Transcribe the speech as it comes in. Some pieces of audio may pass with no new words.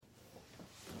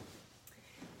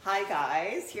Hi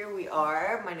guys, here we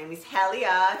are. My name is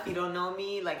Helia. If you don't know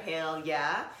me, like hell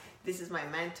yeah. This is my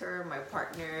mentor, my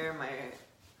partner, my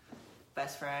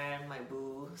best friend, my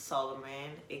boo,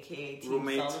 Solomon, aka Team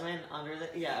Roommate. Solomon.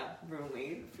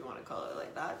 Roommate, if you want to call it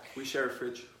like that. We share a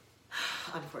fridge.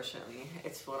 Unfortunately,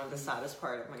 it's one of the saddest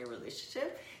part of my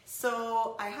relationship.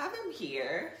 So I have him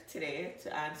here today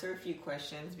to answer a few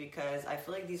questions because I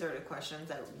feel like these are the questions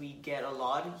that we get a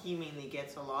lot. He mainly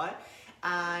gets a lot.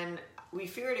 And we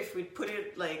figured if we put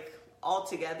it like all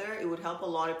together, it would help a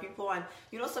lot of people. And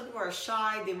you know, some people are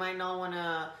shy. They might not want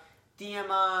to DM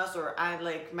us or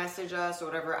like message us or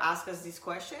whatever, ask us these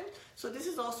questions. So this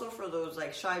is also for those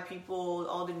like shy people,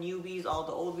 all the newbies, all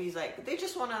the oldies. Like they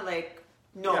just want to like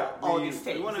know all these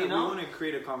things. We you know? want to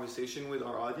create a conversation with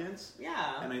our audience.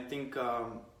 Yeah. And I think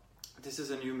this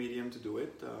is a new medium to do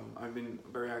it. I've been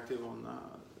very active on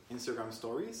Instagram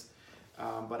stories.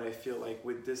 But I feel like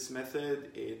with this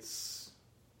method,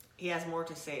 he has more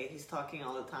to say. He's talking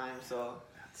all the time, so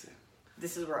that's it.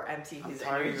 This is where empty his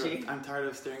energy. I'm tired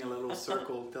of staring at a little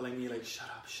circle telling me like, shut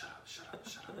up, shut up, shut up,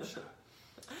 shut up, shut up.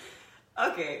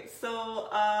 Okay, so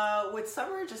with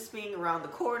summer just being around the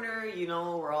corner, you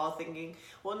know, we're all thinking,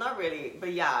 well, not really,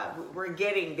 but yeah, we're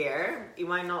getting there. It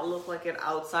might not look like it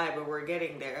outside, but we're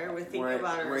getting there. We're thinking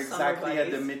about our We're summer exactly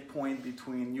buddies. at the midpoint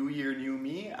between New Year, New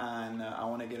Me, and I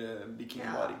want to get a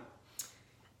bikini body.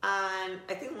 And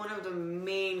I think one of the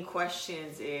main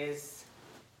questions is,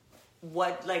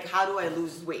 how do I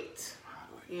lose weight? How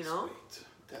do I lose know? weight?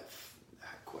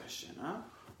 That question, huh?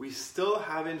 We still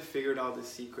haven't figured out the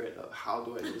secret of how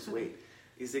do I lose weight.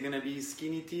 Is it going to be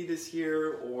skinny tea this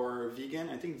year or vegan?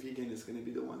 I think vegan is going to be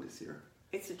the one this year.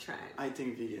 It's a trend. I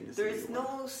think vegan is There's the one.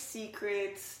 no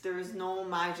secrets. There's no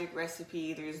magic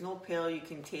recipe. There's no pill you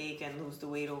can take and lose the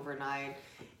weight overnight.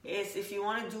 It's if you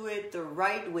want to do it the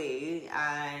right way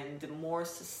and the more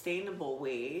sustainable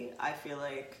way, I feel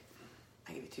like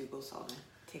I give it to you, go Solomon.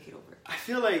 Take it over. I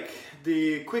feel like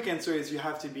the quick answer is you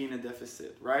have to be in a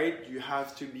deficit, right? You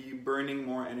have to be burning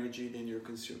more energy than you're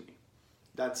consuming.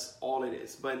 That's all it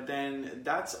is. But then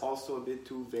that's also a bit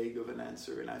too vague of an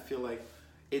answer. And I feel like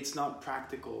it's not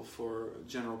practical for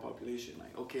general population.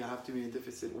 Like, okay, I have to be in a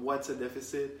deficit. What's a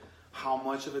deficit? How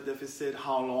much of a deficit?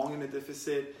 How long in a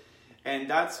deficit? And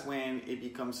that's when it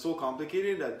becomes so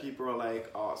complicated that people are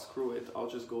like, oh, screw it. I'll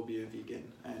just go be a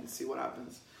vegan and see what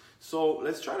happens. So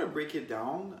let's try to break it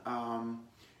down.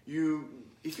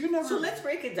 So let's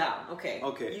break it down. Okay.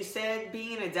 Okay. You said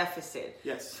being in a deficit.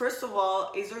 Yes. First of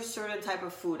all, is there a certain type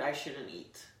of food I shouldn't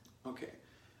eat? Okay.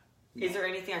 Is there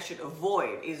anything I should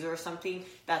avoid? Is there something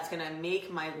that's going to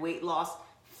make my weight loss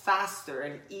faster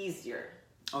and easier?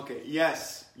 Okay.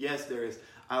 Yes, there is.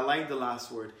 I like the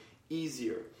last word,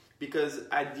 easier. Because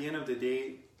at the end of the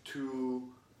day, to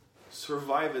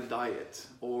survive a diet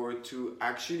or to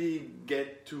actually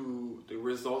get to the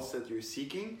results that you're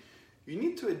seeking, you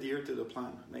need to adhere to the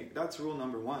plan. Like, that's rule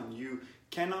number one. You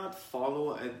cannot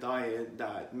follow a diet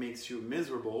that makes you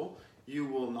miserable. You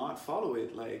will not follow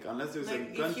it, like, unless there's a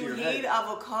gun to your head. If you hate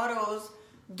avocados,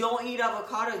 don't eat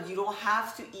avocados. You don't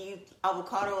have to eat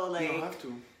avocado like you don't have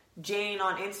to. Jane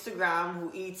on Instagram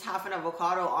who eats half an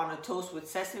avocado on a toast with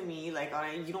sesame. You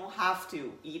don't have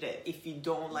to eat it if you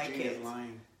don't like Jane it. is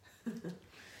lying.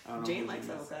 Jane likes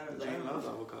avocado. Jane loves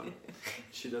avocado.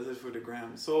 She does it for the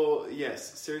gram. So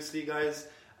yes, seriously, guys,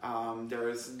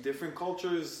 there's different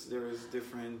cultures, there's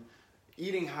different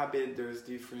eating habit, there's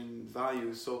different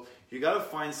values. So you gotta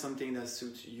find something that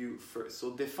suits you first.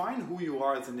 So define who you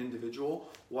are as an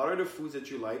individual. What are the foods that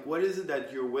you like? What is it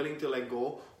that you're willing to let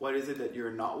go? What is it that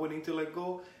you're not willing to let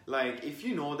go? Like, if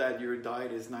you know that your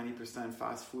diet is 90%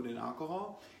 fast food and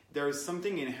alcohol, there is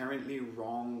something inherently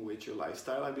wrong with your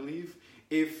lifestyle, I believe.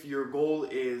 If your goal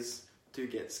is to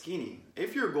get skinny,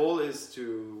 if your goal is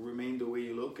to remain the way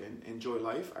you look and enjoy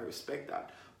life, I respect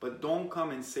that. But don't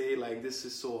come and say like this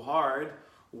is so hard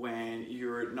when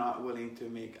you're not willing to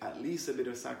make at least a bit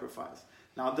of sacrifice.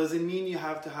 Now, does it mean you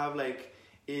have to have like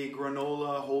a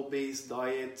granola whole-based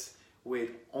diet with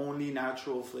only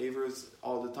natural flavors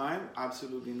all the time?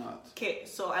 Absolutely not. Okay,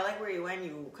 so I like where you went.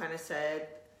 You kind of said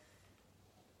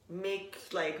make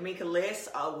a list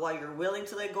of what you're willing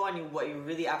to let go and what you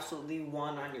really absolutely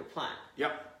want on your plan.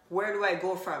 Yep. Where do I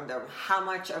go from there? How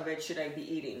much of it should I be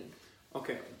eating?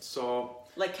 Okay, so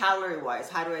like calorie wise,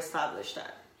 how do I establish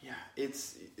that? Yeah,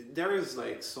 there is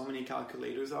like so many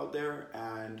calculators out there,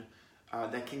 and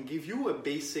that can give you a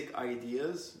basic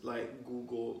ideas, like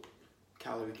Google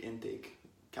caloric intake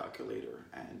calculator,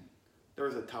 and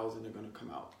there's 1,000 that are going to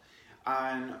come out.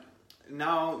 And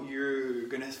now you're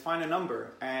going to find a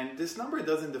number, and this number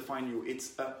doesn't define you.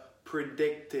 It's a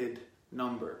predicted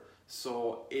number.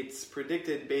 So it's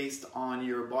predicted based on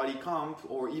your body comp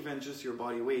or even just your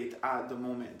body weight at the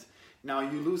moment. Now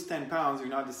you lose 10 pounds, you're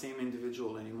not the same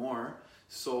individual anymore.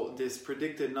 So this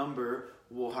predicted number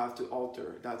will have to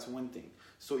alter. That's one thing.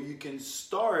 So you can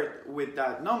start with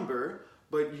that number,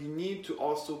 but you need to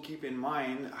also keep in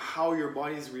mind how your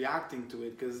body is reacting to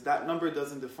it, because that number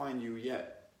doesn't define you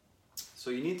yet. So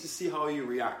you need to see how you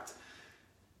react.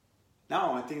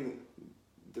 Now, I think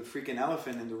the freaking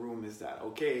elephant in the room is that,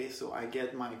 okay, so I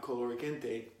get my caloric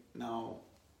intake. Now,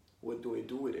 what do I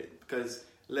do with it? Because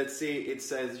let's say it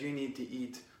says you need to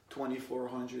eat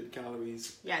 2,400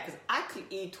 calories. Yeah, because I could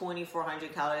eat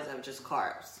 2,400 calories of just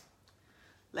carbs.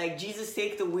 Like, Jesus,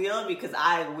 take the wheel because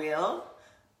I will.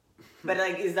 But,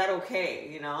 like, is that okay,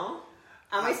 you know?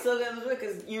 Am I still going to do it?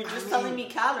 Because you're just telling me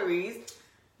calories.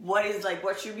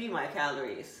 What should be my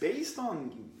calories? Based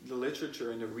on the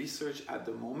literature and the research at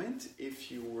the moment,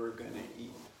 if you were going to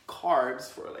eat carbs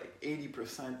for like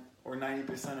 80% or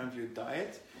 90% of your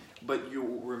diet, but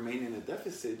you remain in a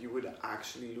deficit, you would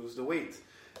actually lose the weight.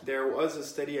 There was a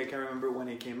study, I can't remember when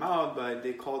it came out, but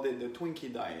they called it the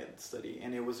Twinkie diet study.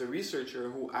 And it was a researcher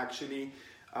who actually,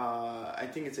 I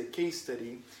think it's a case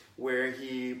study, where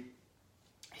he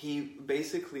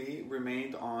basically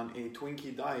remained on a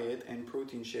Twinkie diet and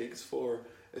protein shakes for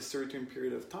a certain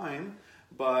period of time,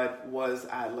 but was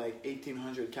at like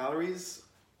 1,800 calories,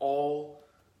 all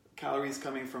calories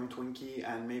coming from Twinkie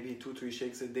and maybe 2-3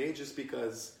 shakes a day, just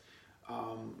because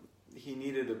he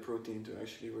needed the protein to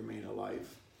actually remain alive.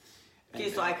 Okay,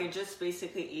 so I could just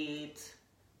basically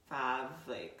have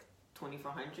like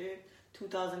 2,400,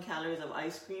 2,000 calories of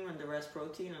ice cream and the rest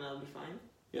protein, and I'll be fine?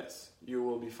 Yes, you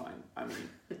will be fine. I mean,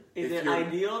 is it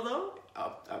ideal though?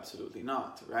 Absolutely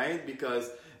not, right? Because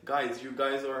guys, you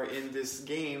guys are in this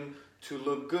game to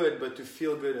look good, but to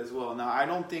feel good as well. Now, I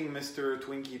don't think Mr.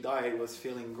 Twinkie Diet was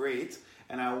feeling great,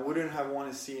 and I wouldn't have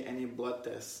want to see any blood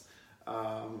tests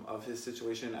of his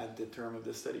situation at the term of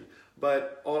the study.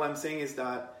 But all I'm saying is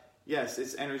that, yes,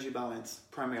 it's energy balance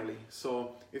primarily.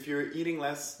 So if you're eating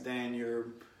less than you're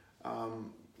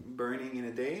burning in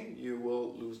a day, you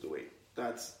will lose the weight.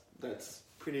 That's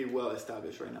pretty well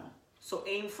established right now. So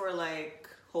aim for like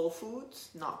whole foods,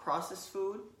 not processed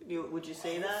food. Would you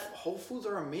say that? Whole foods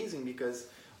are amazing because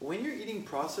when you're eating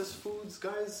processed foods,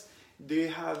 guys, they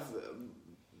have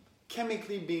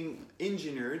chemically being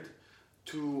engineered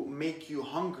to make you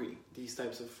hungry, these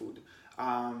types of food.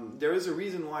 There is a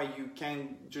reason why you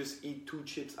can't just eat 2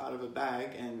 chips out of a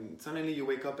bag and suddenly you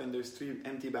wake up and there's 3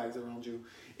 empty bags around you.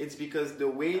 It's because the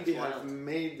way they have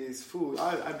made this food,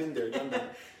 I've been there, done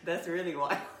that. That's really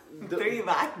wild. 3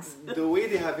 bags. The way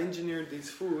they have engineered this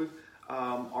food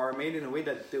are made in a way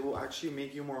that they will actually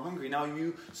make you more hungry. Now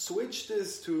you switch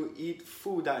this to eat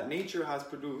food that nature has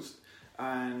produced,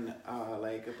 and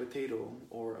like a potato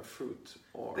or a fruit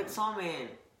or. But Salman,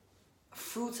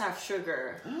 fruits have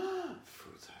sugar.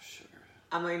 Fruits have sugar.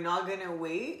 Am I not gonna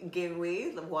gain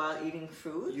weight while eating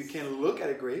fruits? You can look at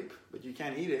a grape, but you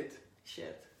can't eat it.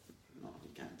 Shit. No,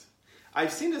 you can't.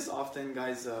 I've seen this often,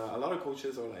 guys. A lot of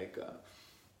coaches are like,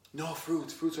 no,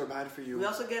 fruits are bad for you. We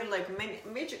also get like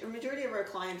majority of our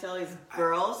clientele is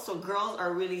girls, so girls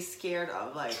are really scared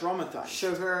of like traumatized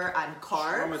sugar and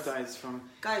carbs. Traumatized from.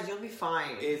 Guys, you'll be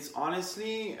fine. It's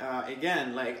honestly,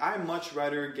 again, like I much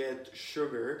rather get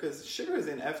sugar because sugar is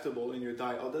inevitable in your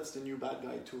diet. Oh, that's the new bad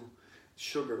guy too.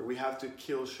 Sugar. We have to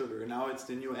kill sugar. Now it's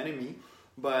the new enemy.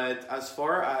 But as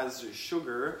far as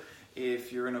sugar,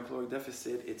 if you're in a caloric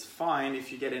deficit, it's fine.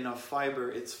 If you get enough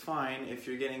fiber, it's fine. If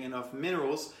you're getting enough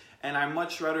minerals, and I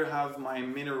much rather have my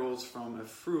minerals from a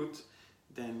fruit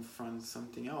than from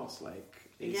something else, like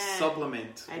a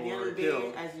supplement at the end of the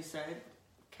day, as you said,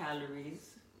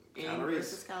 calories in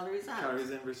versus calories out.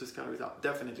 Calories in versus calories out,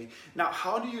 definitely. Now,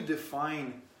 how do you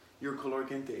define your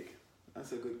caloric intake?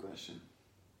 That's a good question.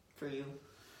 For you.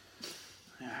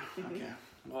 Yeah, okay.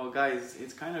 Well, guys,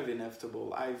 it's kind of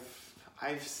inevitable.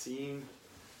 I've seen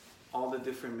all the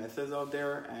different methods out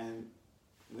there, and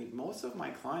with most of my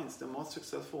clients, the most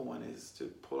successful one is to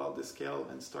pull out the scale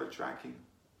and start tracking.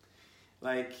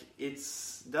 Like it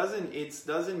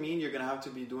doesn't mean you're gonna have to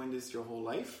be doing this your whole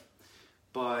life,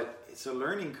 but it's a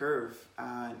learning curve.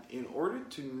 And in order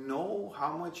to know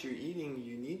how much you're eating,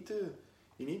 you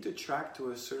need to track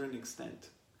to a certain extent.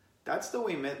 That's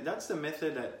the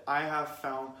method that I have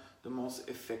found the most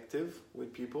effective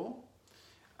with people.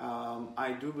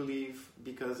 I do believe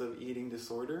because of eating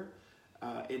disorder,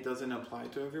 it doesn't apply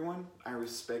to everyone. I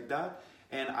respect that.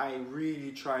 And I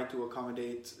really try to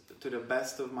accommodate to the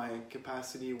best of my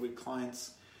capacity with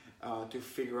clients to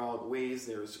figure out ways.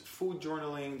 There's food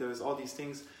journaling, there's all these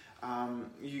things.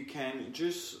 You can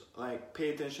just like pay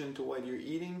attention to what you're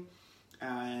eating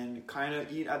and kind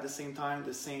of eat at the same time,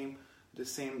 the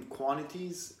same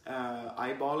quantities,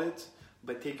 eyeball it,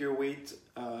 but take your weight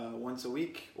once a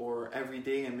week or every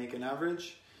day and make an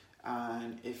average.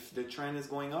 And if the trend is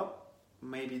going up,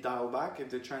 maybe dial back. If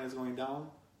the trend is going down,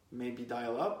 maybe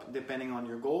dial up, depending on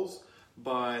your goals.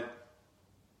 But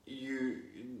you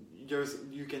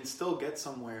can still get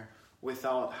somewhere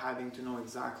without having to know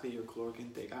exactly your caloric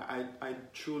intake. I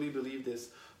truly believe this.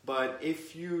 But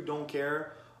if you don't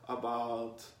care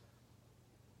about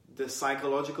the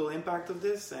psychological impact of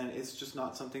this, and it's just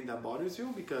not something that bothers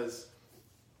you because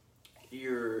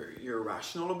you're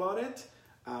rational about it,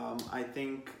 I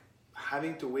think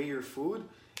having to weigh your food,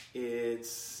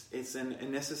 it's a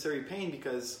necessary pain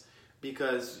because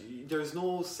there's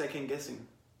no second guessing.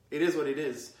 It is what it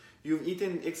is. You've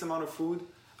eaten X amount of food,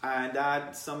 and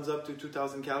that sums up to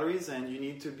 2,000 calories, and you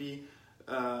need to be...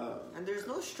 and there's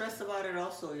no stress about it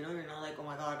also, you know? You're not like, oh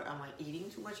my God, am I eating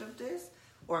too much of this?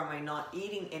 Or am I not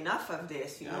eating enough of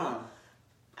this, you know?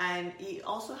 And it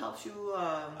also helps you...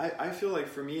 I feel like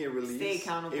for me, stay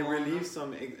accountable. It relieves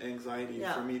some anxiety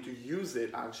for me to use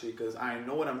it, actually, because I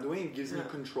know what I'm doing. It gives me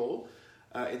control.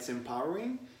 It's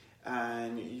empowering.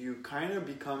 And you kind of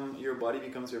your body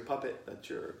becomes your puppet that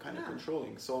you're kind of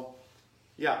controlling. So,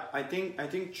 yeah, I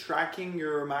think tracking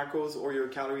your macros or your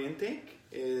calorie intake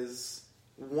is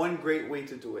one great way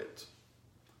to do it.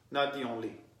 Not the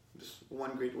only, just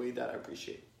one great way that I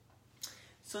appreciate.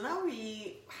 So now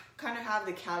we kind of have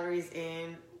the calories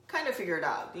in, kind of figured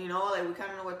out, you know, like we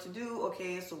kind of know what to do.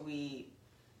 Okay, so we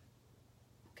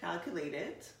calculate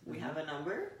it. We have a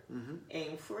number,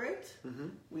 aim for it.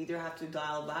 We either have to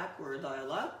dial back or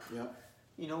dial up. Yeah.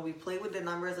 You know, we play with the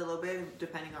numbers a little bit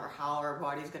depending on how our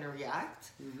body's going to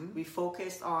react. We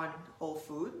focus on whole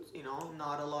foods, you know,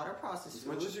 not a lot of processed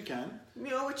food. As much as you can. You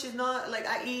know, which is not, like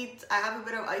I have a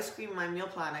bit of ice cream in my meal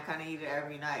plan. I kind of eat it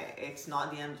every night. It's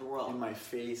not the end of the world. In my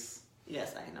face.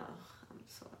 Yes, I know.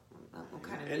 I'm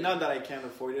kind of... And not that I can't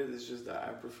afford it, it's just that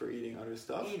I prefer eating other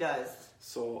stuff. He does.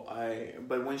 So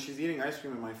but when she's eating ice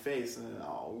cream in my face,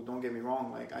 don't get me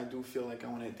wrong, like I do feel like I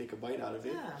want to take a bite out of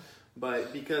it. Yeah.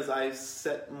 But because I've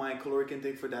set my caloric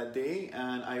intake for that day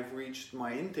and I've reached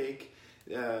my intake,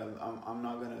 I'm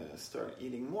not going to start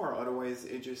eating more. Otherwise,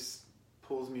 it just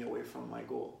pulls me away from my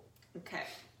goal. Okay.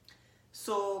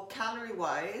 So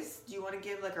calorie-wise, do you want to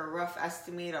give like a rough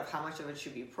estimate of how much of it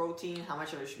should be protein, how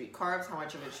much of it should be carbs, how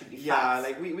much of it should be fats? Yeah,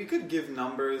 like we could give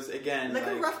numbers again. Like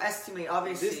a rough estimate,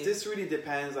 obviously. This really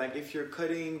depends. Like if you're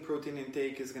cutting, protein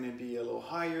intake is going to be a little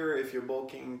higher. If you're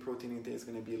bulking, protein intake is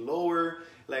going to be lower.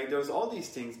 Like there's all these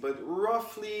things. But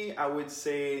roughly, I would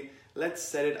say, let's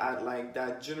set it at like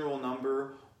that general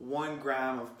number, 1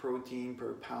 gram of protein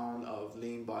per pound of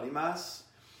lean body mass.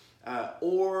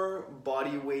 Or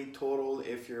body weight total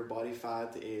if your body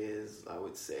fat is, I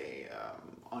would say,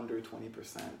 under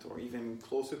 20% or even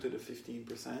closer to the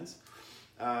 15%.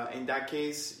 In that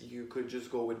case, you could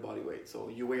just go with body weight. So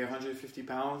you weigh 150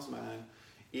 pounds, man,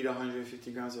 eat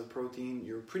 150 grams of protein.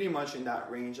 You're pretty much in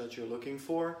that range that you're looking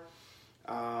for.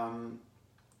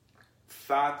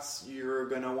 Fats, you're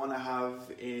going to want to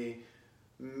have a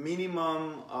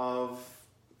minimum of,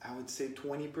 I would say,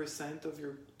 20% of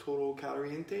your total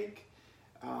calorie intake.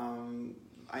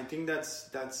 I think that's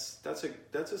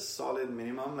a solid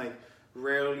minimum. Like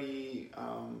rarely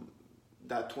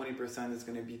that 20% is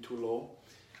going to be too low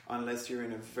unless you're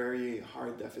in a very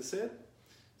hard deficit.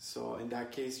 So in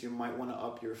that case, you might want to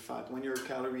up your fat. When your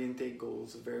calorie intake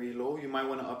goes very low, you might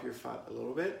want to up your fat a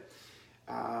little bit.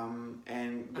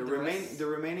 And the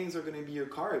remainings are going to be your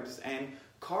carbs. And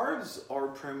carbs are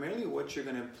primarily what you're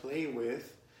going to play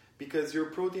with, because your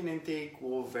protein intake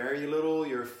will vary a little,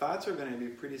 your fats are going to be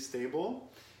pretty stable,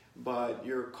 but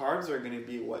your carbs are going to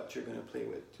be what you're going to play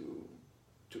with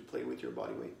to play with your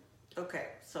body weight. Okay,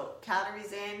 so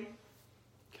calories in,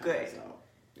 Calories good. Out.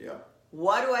 Yeah.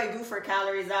 What do I do for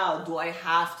calories out? Do I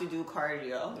have to do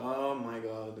cardio? Oh my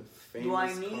God, famous do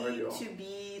I need cardio. to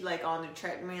be like on the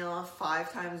treadmill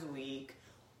 5 times a week?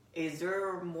 Is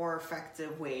there a more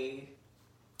effective way?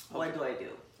 What do I do?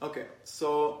 Okay,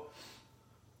 so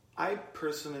I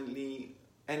personally,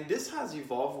 and this has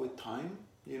evolved with time,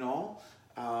 you know,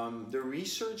 the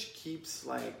research keeps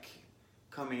like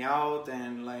coming out,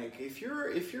 and like if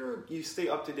you stay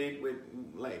up to date with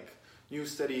like new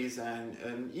studies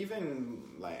and even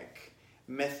like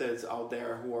methods out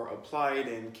there who are applied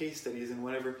and case studies and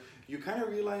whatever, you kind of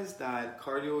realize that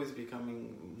cardio is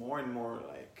becoming more and more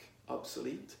like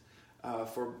obsolete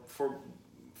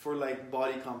for like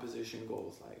body composition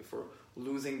goals, like for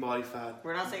losing body fat.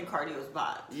 We're not saying cardio is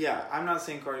bad. Yeah, I'm not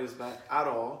saying cardio is bad at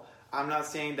all. I'm not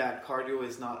saying that cardio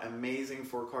is not amazing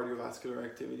for cardiovascular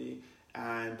activity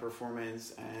and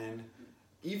performance, and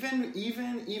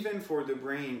even for the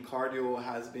brain, cardio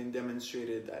has been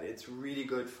demonstrated that it's really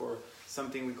good for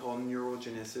something we call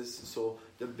neurogenesis, so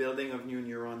the building of new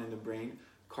neuron in the brain.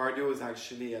 Cardio is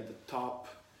actually at the top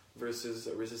versus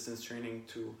resistance training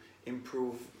to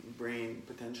improve brain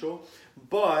potential.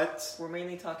 But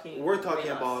we're talking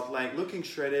about like looking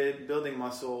shredded, building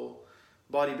muscle,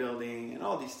 bodybuilding, and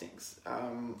all these things.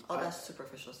 That's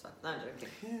superficial stuff. No, I'm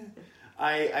joking.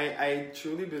 I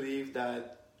truly believe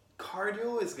that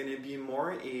cardio is going to be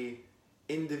more a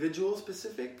individual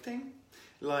specific thing.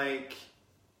 Like,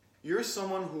 you're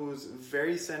someone who's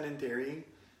very sedentary,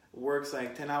 works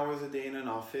like 10 hours a day in an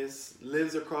office,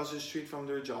 lives across the street from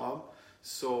their job,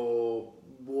 so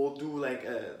we'll do like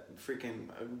a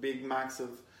big max of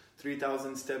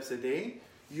 3,000 steps a day.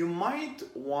 You might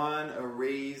want to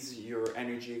raise your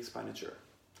energy expenditure.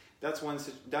 That's one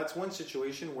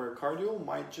situation where cardio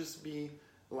might just be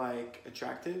like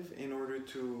attractive in order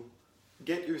to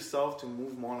get yourself to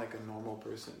move more like a normal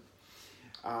person.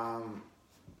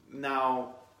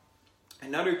 Now,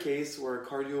 another case where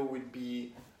cardio would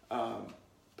be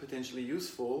potentially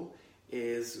useful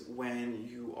is when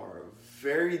you are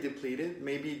very depleted,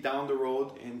 maybe down the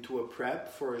road into a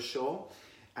prep for a show,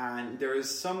 and there is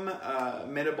some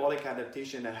metabolic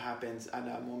adaptation that happens at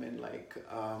that moment, like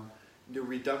the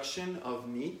reduction of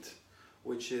NEAT,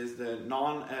 which is the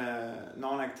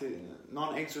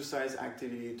non-exercise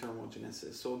activity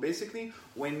thermogenesis. So basically,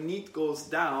 when NEAT goes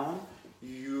down,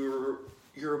 your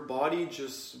body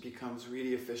just becomes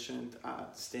really efficient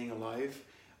at staying alive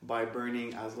by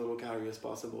burning as little calories as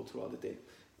possible throughout the day.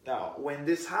 Now, when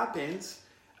this happens,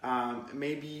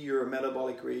 maybe your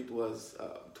metabolic rate was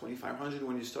 2,500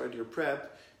 when you started your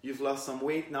prep. You've lost some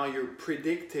weight. Now you're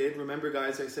predicted. Remember,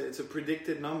 guys, I said it's a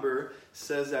predicted number.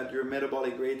 Says that your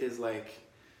metabolic rate is like,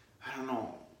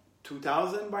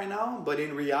 2,000 by now. But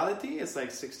in reality, it's like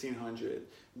 1,600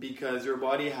 because your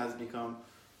body has become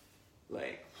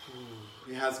like,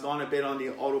 it has gone a bit on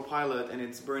the autopilot and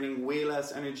it's burning way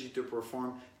less energy to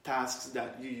perform tasks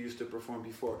that you used to perform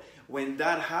before. When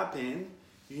that happened,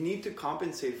 you need to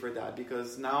compensate for that,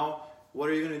 because now what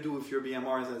are you going to do if your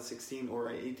BMR is at 16 or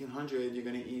at 1,800? You're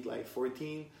going to eat like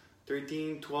 14,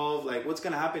 13, 12. Like, what's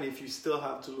going to happen if you still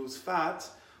have to lose fat?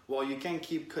 Well, you can't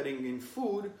keep cutting in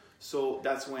food, so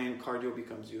that's when cardio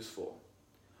becomes useful.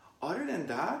 Other than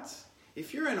that,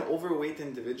 if you're an overweight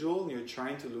individual and you're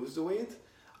trying to lose the weight,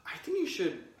 I think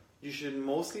you should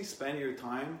mostly spend your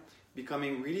time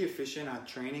becoming really efficient at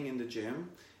training in the gym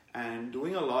and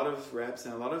doing a lot of reps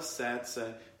and a lot of sets,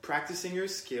 practicing your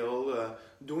skill,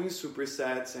 doing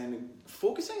supersets, and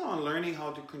focusing on learning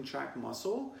how to contract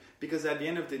muscle, because at the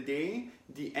end of the day,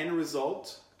 the end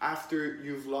result after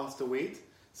you've lost the weight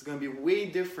is going to be way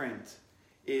different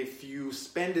if you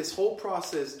spend this whole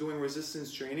process doing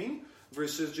resistance training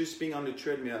versus just being on the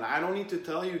treadmill. And I don't need to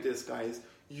tell you this, guys.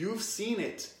 You've seen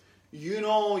it. You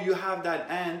know, you have that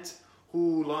aunt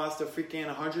who lost a freaking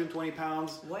 120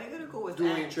 pounds. Why are you going to go with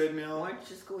doing aunt? treadmill? Why don't you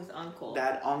just go with uncle?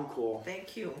 That uncle.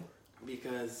 Thank you.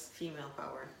 Because female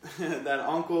power. That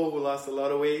uncle who lost a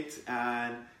lot of weight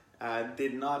and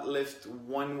did not lift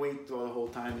one weight the whole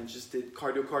time and just did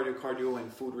cardio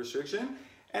and food restriction.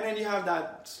 And then you have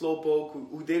that slowpoke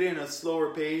who did it in a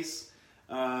slower pace.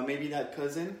 Maybe that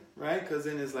cousin, right?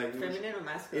 Cousin is like feminine or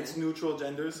masculine? It's neutral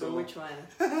gender. So which one?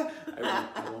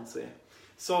 I won't say.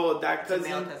 So that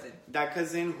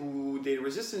cousin who did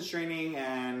resistance training,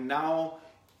 and now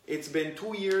it's been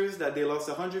 2 years that they lost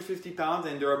 150 pounds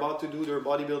and they're about to do their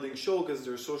bodybuilding show because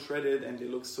they're so shredded and they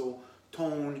look so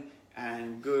toned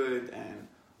and good and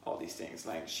all these things.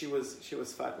 Like, she was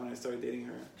fat when I started dating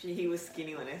her. He was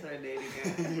skinny when I started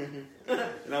dating her.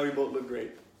 Now we both look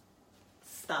great.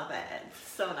 Stop it.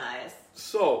 So nice.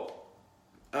 So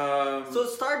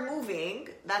start moving.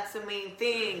 That's the main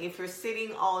thing. If you're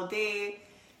sitting all day,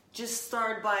 just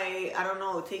start by,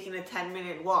 taking a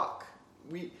 10-minute walk.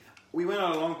 We went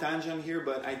on a long tangent here,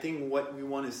 but I think what we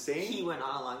want to say... He went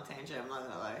on a long tangent, I'm not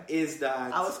going to lie. ...is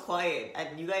that... I was quiet,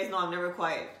 and you guys know I'm never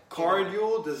quiet.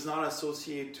 Cardio does not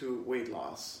associate to weight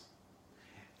loss.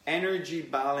 Energy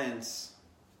balance,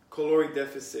 caloric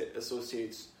deficit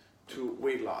associates to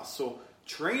weight loss. So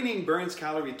training burns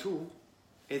calorie too.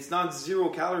 It's not 0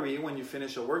 calorie when you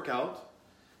finish a workout.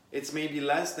 It's maybe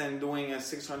less than doing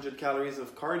 600 calories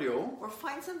of cardio. Or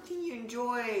find something you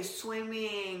enjoy.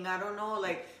 Swimming,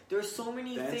 there's so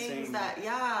many things that,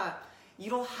 you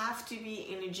don't have to be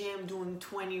in a gym doing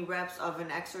 20 reps of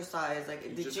an exercise.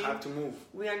 You just have to move.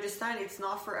 We understand it's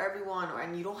not for everyone,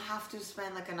 and you don't have to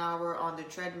spend an hour on the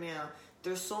treadmill.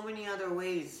 There's so many other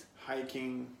ways.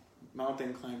 Hiking,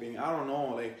 mountain climbing, I don't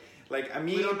know, Like, I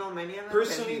mean, we don't know many of them.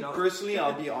 Personally,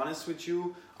 I'll be honest with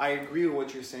you. I agree with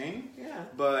what you're saying. Yeah.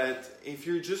 But if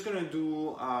you're just gonna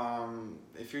do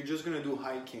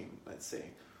hiking, let's say,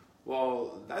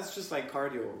 well, that's just like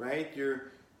cardio, right?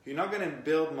 You're not gonna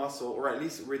build muscle or at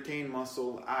least retain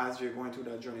muscle as you're going through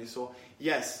that journey. So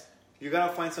yes, you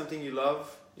gotta find something you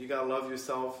love. You gotta love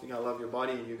yourself. You gotta love your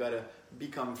body. You gotta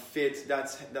become fit.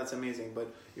 That's amazing. But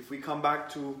if we come back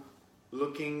to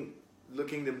looking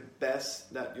the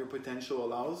best that your potential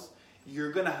allows,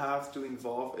 you're gonna have to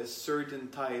involve a certain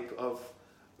type of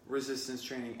resistance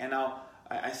training. And now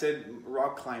I said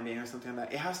rock climbing or something like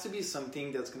that. It has to be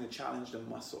something that's gonna challenge the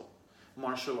muscle,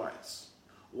 martial arts,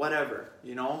 whatever,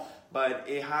 But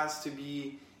it has to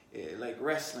be like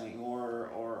wrestling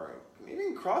or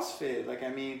even CrossFit. Like, I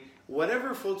mean,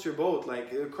 whatever floats your boat.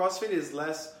 Like, CrossFit is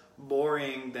less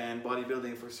boring than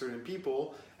bodybuilding for certain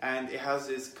people, and it has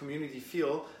this community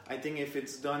feel. I think if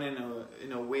it's done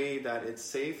in a way that it's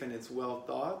safe and it's well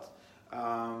thought,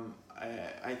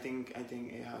 I think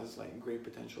it has like great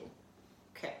potential.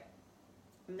 Okay.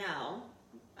 Now,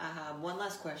 I have one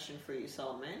last question for you,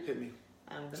 Solomon. Hit me.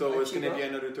 So it's going to be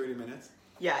another 30 minutes.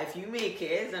 Yeah, if you make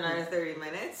it, it's another 30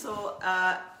 minutes. So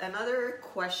another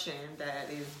question that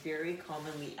is very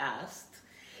commonly asked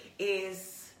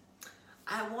is,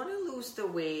 I want to lose the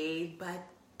weight, but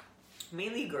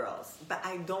mainly girls, but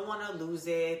I don't want to lose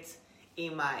it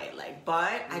in my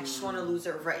butt. I just want to lose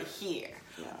it right here.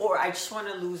 Yeah. Or I just want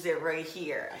to lose it right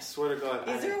here. I swear to God.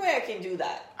 Is there a way I can do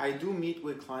that? I do meet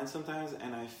with clients sometimes,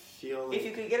 and I feel like... If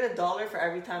you could get $1 for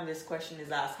every time this question is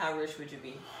asked, how rich would you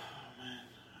be? Oh, man.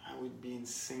 I would be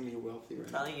insanely wealthy right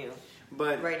now. I'm telling you.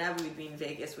 But right now we would be in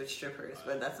Vegas with strippers,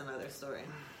 but that's another story.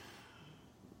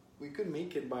 We could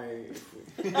make it by...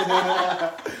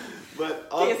 But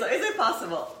okay, so is it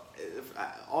possible?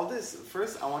 All this...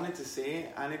 First, I wanted to say,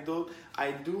 anecdote,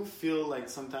 I do feel like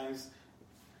sometimes...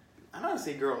 I'm not going to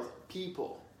say girls,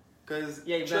 people. Because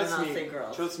yeah, you better not say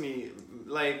girls. Trust me,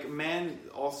 like, men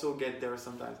also get there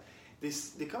sometimes.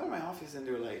 They come in my office and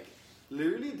they're like,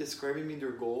 literally describing me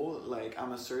their goal, like,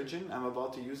 I'm a surgeon, I'm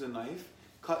about to use a knife,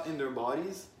 cut in their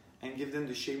bodies, and give them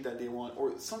the shape that they want.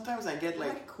 Or sometimes I get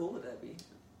like... How cool would that be?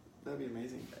 That'd be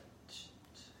amazing.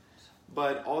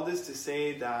 But all this to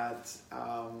say that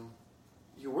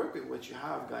you work with what you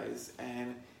have, guys.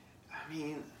 And, I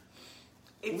mean...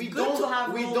 It's good to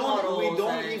have role models we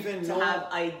don't even to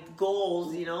have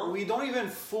goals, We don't even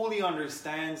fully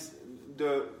understand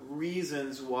the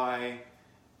reasons why,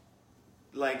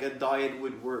 like, a diet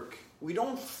would work. We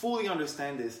don't fully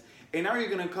understand this. And now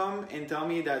you're going to come and tell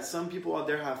me that some people out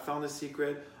there have found a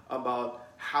secret about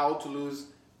how to lose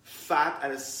fat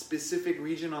at a specific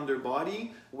region on their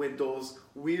body with those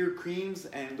weird creams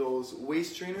and those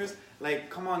waist trainers.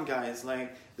 Like, come on, guys.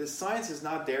 Like, the science is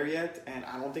not there yet, and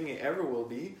I don't think it ever will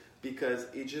be, because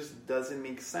it just doesn't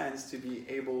make sense to be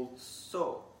able...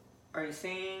 So, are you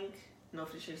saying... No,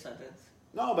 finish your sentence.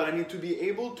 No, but I mean, to be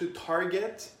able to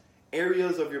target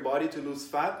areas of your body to lose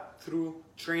fat through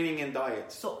training and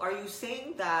diet. So, are you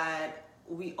saying that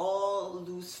we all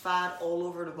lose fat all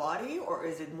over the body, or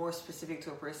is it more specific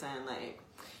to a person? Like,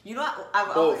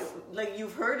 I've always, like,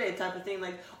 you've heard it type of thing,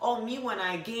 like, oh, me when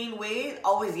I gain weight,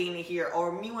 always gain it here,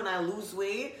 or me when I lose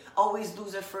weight, always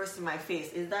lose it first in my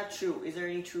face. Is that true? Is there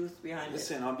any truth behind it?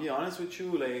 Listen, I'll be honest with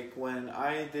you, like, when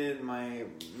I did my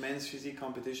men's physique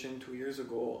competition 2 years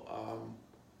ago,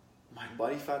 my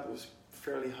body fat was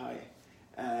fairly high,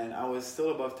 and I was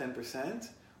still above 10%,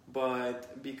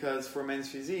 but because for men's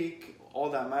physique, all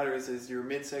that matters is your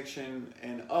midsection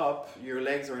and up, your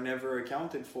legs are never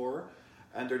accounted for,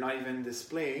 and they're not even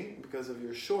displayed because of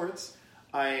your shorts.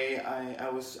 I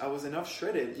was enough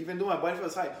shredded, even though my body fat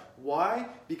was high. Why?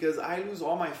 Because I lose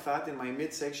all my fat in my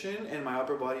midsection and my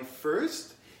upper body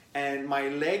first, and my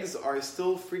legs are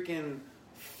still freaking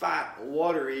fat,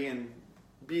 watery, and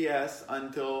BS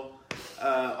until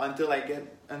I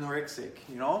get anorexic,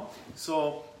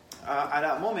 So at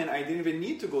that moment, I didn't even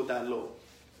need to go that low.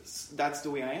 That's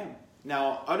the way I am.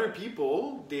 Now, other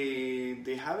people,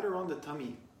 they have it around the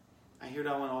tummy. I hear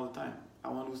that one all the time. I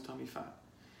want to lose tummy fat.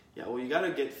 Yeah, well, you got to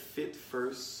get fit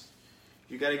first.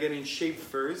 You got to get in shape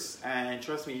first. And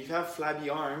trust me, if you have flabby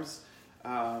arms,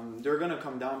 they're going to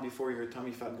come down before your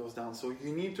tummy fat goes down. So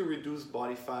you need to reduce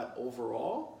body fat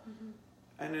overall. Mm-hmm.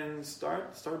 And then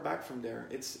start back from there.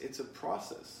 It's a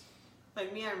process.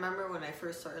 Like me, I remember when I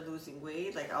first started losing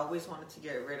weight, like I always wanted to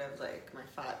get rid of like my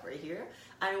fat right here.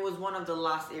 And it was one of the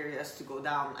last areas to go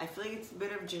down. I feel like it's a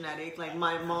bit of genetic. Like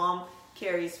my mom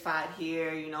carries fat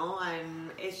here, you know,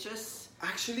 and it's just...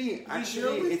 Actually,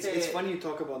 deal with it's it. funny you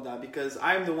talk about that because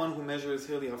I'm the one who measures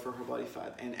Hillia for her body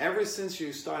fat. And ever since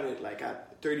you started, like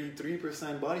at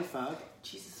 33% body fat...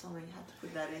 Jesus, somebody had to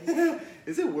put that in.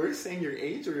 Is it worse saying your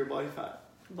age or your body fat?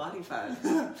 Body fat.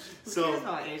 So- Who cares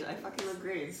about age? I fucking look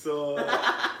great.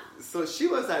 So she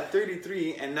was at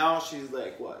 33 and now she's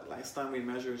like, what? Last time we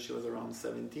measured, she was around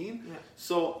 17. Yeah.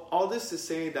 So all this to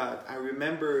say that I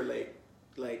remember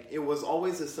like it was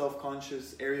always a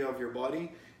self-conscious area of your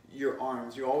body, your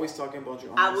arms. You're always talking about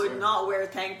your arms. I would not wear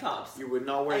tank tops. You would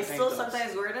not wear I tank still tops.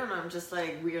 sometimes wear them and I'm just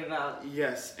like weirded out.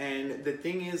 Yes, and the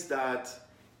thing is that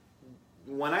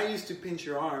when I used to pinch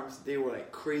your arms, they were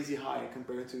like crazy high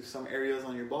compared to some areas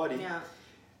on your body. Yeah.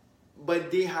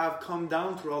 But they have come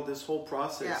down throughout this whole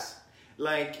process.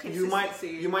 Like you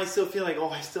might still feel like, oh,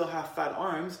 I still have fat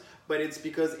arms, but it's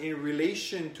because in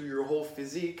relation to your whole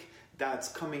physique that's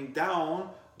coming down,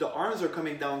 the arms are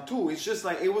coming down too. It's just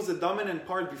like it was the dominant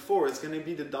part before. It's gonna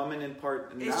be the dominant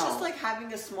part now. It's just like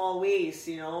having a small waist,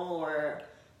 you know, or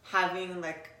having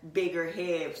like bigger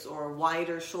hips or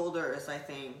wider shoulders, I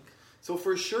think. So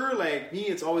for sure, like me,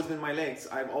 it's always been my legs.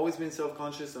 I've always been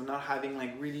self-conscious of not having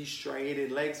like really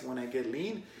striated legs when I get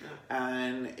lean. Yeah.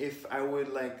 And if I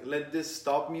would like let this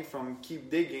stop me from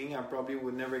keep digging, I probably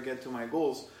would never get to my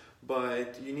goals.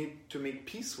 But you need to make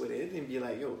peace with it and be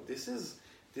like, yo, this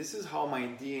is how my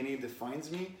DNA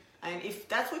defines me. And if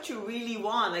that's what you really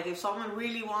want, like if someone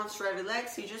really wants shredded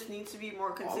legs, he just needs to be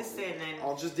more consistent.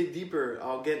 I'll just dig deeper.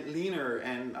 I'll get leaner.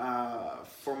 And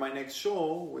for my next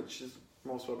show, which is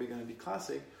most probably going to be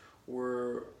classic,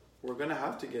 we're going to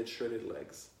have to get shredded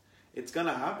legs. It's going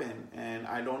to happen. And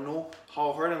I don't know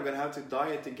how hard I'm going to have to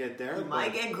diet to get there. He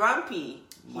might get grumpy.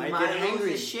 He might lose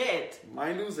his shit.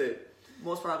 Might lose it.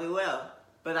 Most probably will.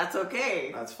 But that's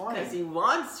okay. That's fine. Because he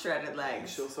wants shredded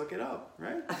legs. She'll suck it up,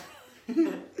 right?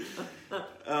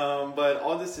 But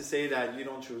all this to say that you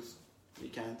don't choose. You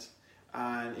can't.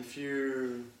 And if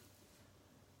you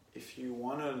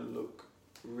want to look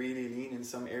really lean in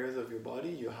some areas of your body,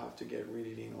 you have to get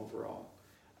really lean overall.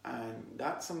 And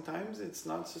that sometimes it's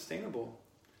not sustainable.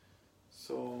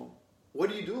 So what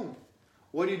do you do?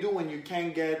 What do you do when you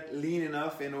can't get lean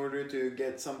enough in order to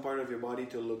get some part of your body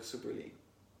to look super lean?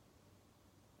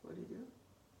 What do you do?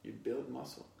 You build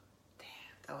muscle. Damn,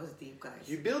 that was deep, guys.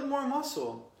 You build more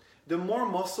muscle. The more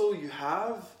muscle you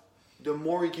have, the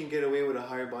more you can get away with a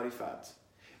higher body fat.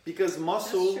 Because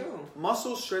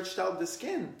muscle stretched out the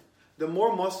skin. The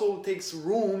more muscle takes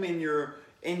room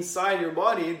inside your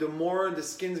body, the more the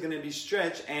skin's going to be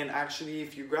stretched. And actually,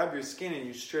 if you grab your skin and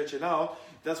you stretch it out,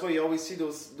 that's why you always see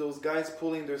those guys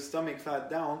pulling their stomach fat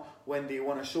down when they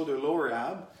want to show their lower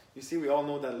ab. You see, we all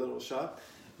know that little shot.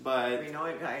 But we know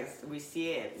it, guys. We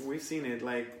see it. We've seen it,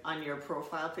 like on your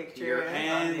profile picture, your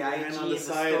hand, on the IG, on the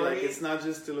side. stories. Like it's not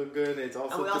just to look good; it's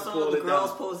also and we to also pull know the it girls'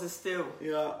 down. poses too.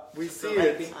 Yeah, we see right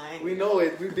it. behind. We know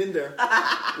it. We've been there.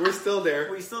 We're still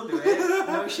there. We still do it.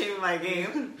 No shame in my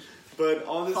game. But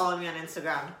all this. Follow me on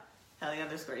Instagram.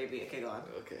 Helly_AB. Okay, go on.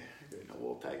 Okay, good.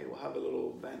 We'll tag it. We'll have a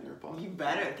little banner pop. You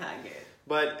better tag it.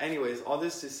 But anyways, all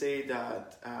this to say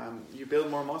that you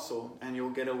build more muscle and you'll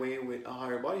get away with a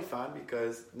higher body fat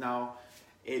because now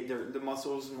the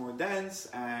muscle is more dense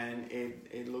and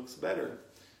it looks better.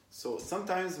 So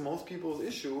sometimes most people's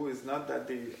issue is not that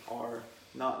they are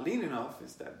not lean enough,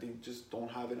 it's that they just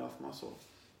don't have enough muscle.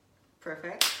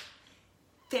 Perfect.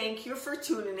 Thank you for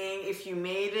tuning in. If you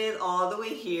made it all the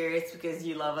way here, it's because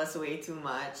you love us way too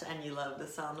much and you love the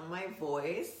sound of my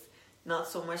voice. Not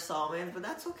so much Solomon, but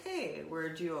that's okay. We're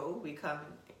a duo. We come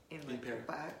in the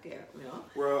back. Yeah, you know.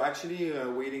 We're actually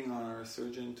waiting on our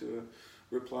surgeon to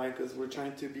reply because we're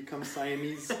trying to become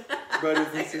Siamese brothers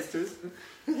and sisters.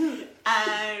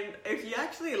 And if you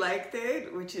actually liked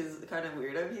it, which is kind of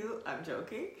weird of you, I'm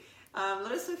joking.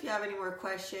 Let us know if you have any more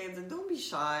questions, and don't be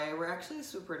shy. We're actually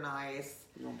super nice.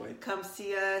 Don't bite. Come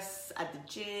see us at the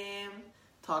gym.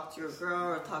 Talk to your girl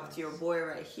or talk to your boy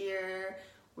right here.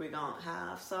 We're gonna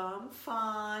have some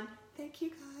fun. Thank you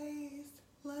guys.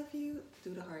 Love you.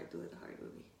 Do the heart with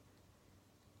me.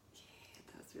 Yeah,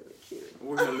 that's really cute.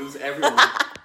 We're gonna lose everyone.